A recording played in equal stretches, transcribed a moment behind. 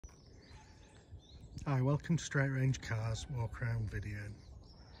Hi, welcome to Straightrange Cars walk around video.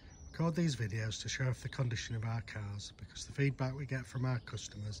 Record these videos to show off the condition of our cars because the feedback we get from our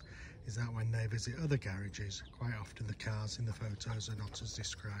customers is that when they visit other garages, quite often the cars in the photos are not as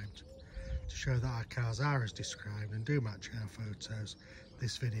described. To show that our cars are as described and do match our photos,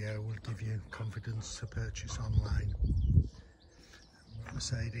 this video will give you confidence to purchase online.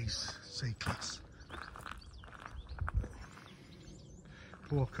 Mercedes C-Class.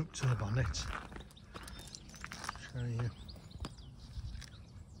 Walk up to the bonnet. Show you.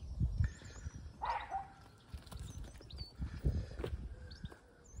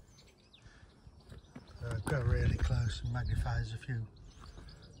 Go really close and magnifies a few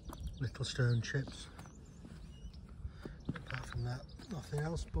little stone chips. Apart from that, nothing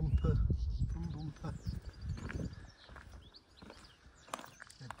else. Bumper, front bumper.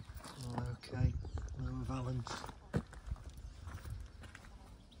 All okay. Lower valance.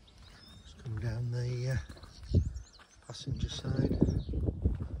 Just come down the passenger side.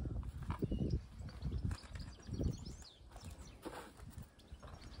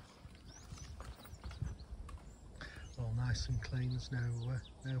 All nice and clean. There's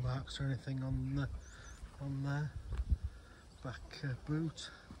no marks or anything on there. Back boot.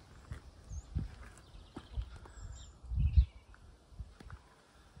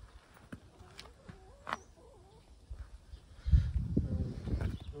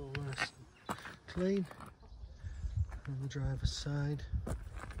 All nice and clean. On the driver's side.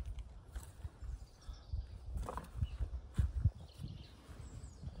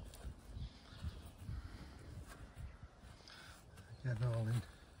 Again, all in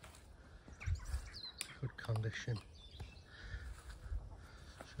good condition.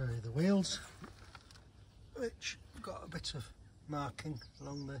 Show you the wheels, which got a bit of marking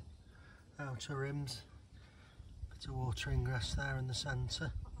along the outer rims. Bit of water ingress there in the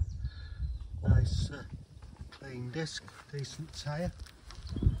centre. Nice clean disc, decent tyre.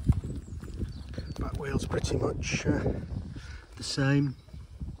 Back wheels pretty much the same,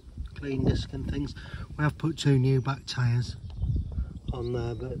 clean disc and things. We have put two new back tyres on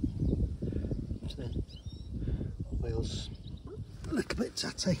there, but the wheels a little bit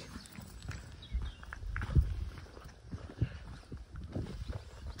tatty.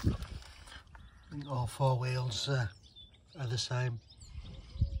 I think all four wheels are the same.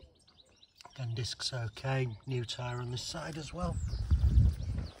 Again, discs okay, new tyre on this side as well.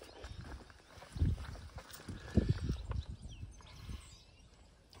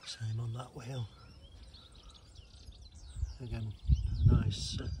 Same on that wheel. Again,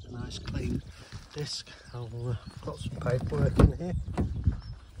 nice clean disc. I'll got some paperwork in here.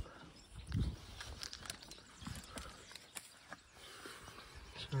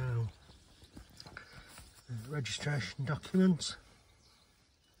 So, registration documents.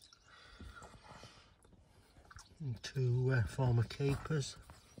 Two former keepers.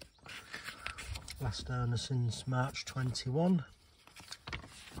 Last owner since March 21.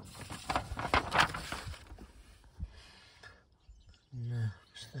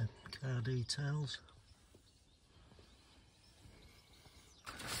 Just the car details.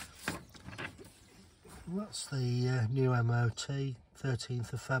 That's the new MOT,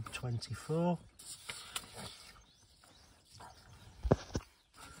 13th of Feb 24.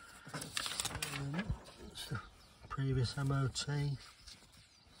 That's the previous MOT.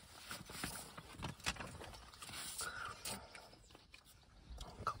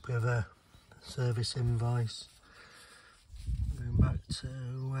 Copy of a service invoice. Going back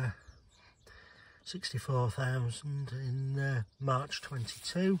to 64,000 in March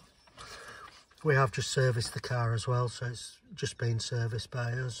 22. We have just serviced the car as well, so it's just been serviced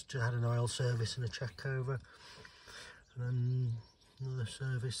by us. Just had an oil service and a check over, and then another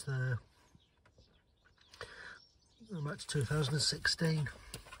service there. Going back to 2016.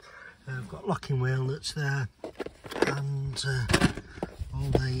 I've got locking wheel that's there, and all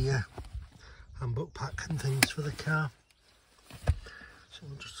the handbook pack and things for the car. So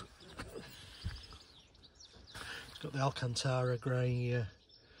we'll just, it's got the Alcantara grey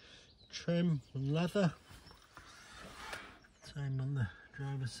trim and leather. Same on the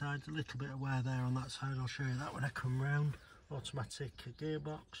driver's side, a little bit of wear there on that side. I'll show you that when I come round. Automatic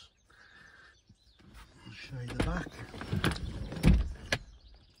gearbox. I'll show you the back.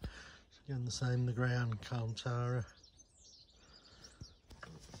 So again, the same, the grey Alcantara.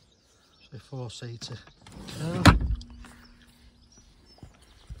 So 4-seater car.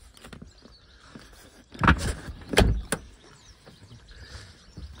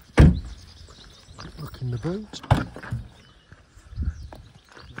 In the boot,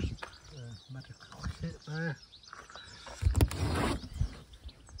 medical kit there,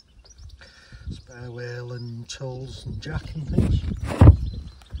 spare wheel and tools and jack and things.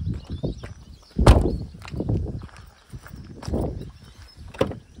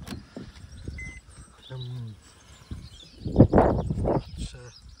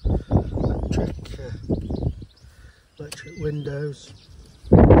 Electric windows.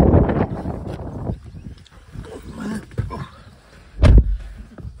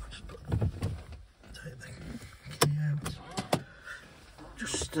 Take the key out.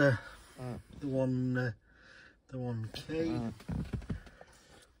 Just the one key.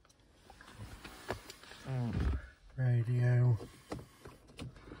 Radio.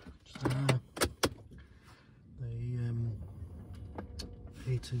 Just there.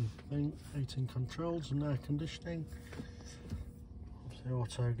 Heating controls and air conditioning. The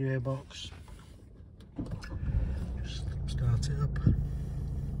auto gearbox. Just start it up.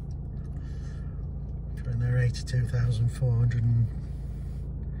 Going there,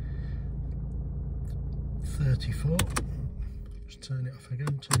 82,434. Just turn it off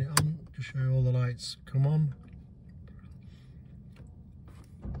again, turn it on, just show all the lights come on.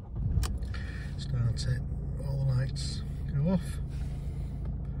 Start it, all the lights go off.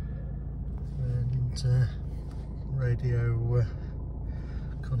 And radio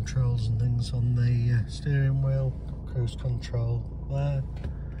controls and things on the steering wheel, cruise control there.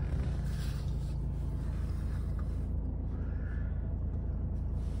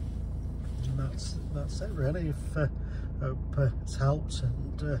 And that's it really. Hope it's helped,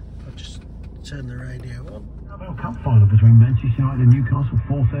 and I'll just turn the radio on. World Cup final between Manchester United and Newcastle,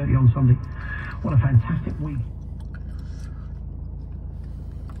 4:30 on Sunday. What a fantastic week.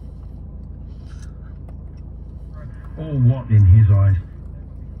 Or what in his eyes?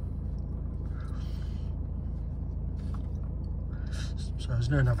 So there's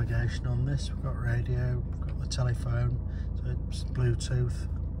no navigation on this. We've got radio, we've got the telephone, so it's Bluetooth.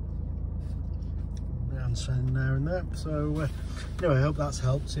 Answering there and there. So anyway, I hope that's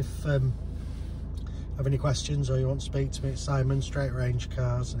helped. If you have any questions or you want to speak to me, it's Simon, Straightrange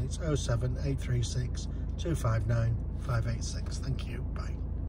Cars, and it's 07836 259 586. Thank you. Bye.